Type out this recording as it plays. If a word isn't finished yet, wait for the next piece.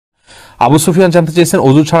আবু সুফিয়ান জানতে চেয়েছেন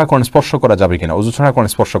অযু ছাড়া কোরআন স্পর্শ করা যাবে কিনা। অযু ছাড়া কোরআন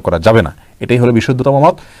স্পর্শ করা যাবে না, এটাই হলো বিশুদ্ধতম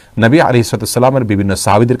মত। নবী আলাইহিস সালামের বিভিন্ন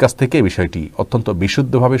সাহাবীদের কাছ থেকে এই বিষয়টি অত্যন্ত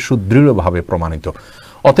বিশুদ্ধভাবে সুদৃঢ়ভাবে প্রমাণিত।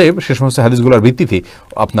 অতএব সে সমস্ত হাদিসগুলোর ভিত্তিতে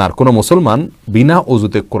আপনার কোনো মুসলমান বিনা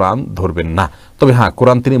অজুতে কোরআন ধরবেন না। তবে হ্যাঁ,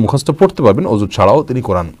 কোরআন তিনি মুখস্থ পড়তে পারবেন, অজু ছাড়াও তিনি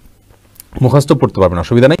কোরআন মুখস্থ পড়তে পারবেন,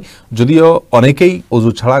 অসুবিধা নেই। যদিও অনেকেই অজু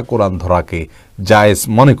ছাড়া কোরআন ধরাকে জায়েজ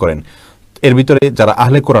মনে করেন। এর ভিতরে যারা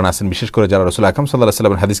আহলে কোরআন আছেন, বিশেষ করে যারা রাসূল আকরাম সাল্লাল্লাহু আলাইহি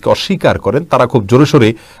ওয়াসাল্লামের হাদিসকে অস্বীকার করেন, তারা খুব জোরে সোরে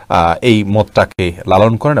এই মতটাকে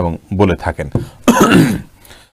লালন করেন এবং বলে থাকেন।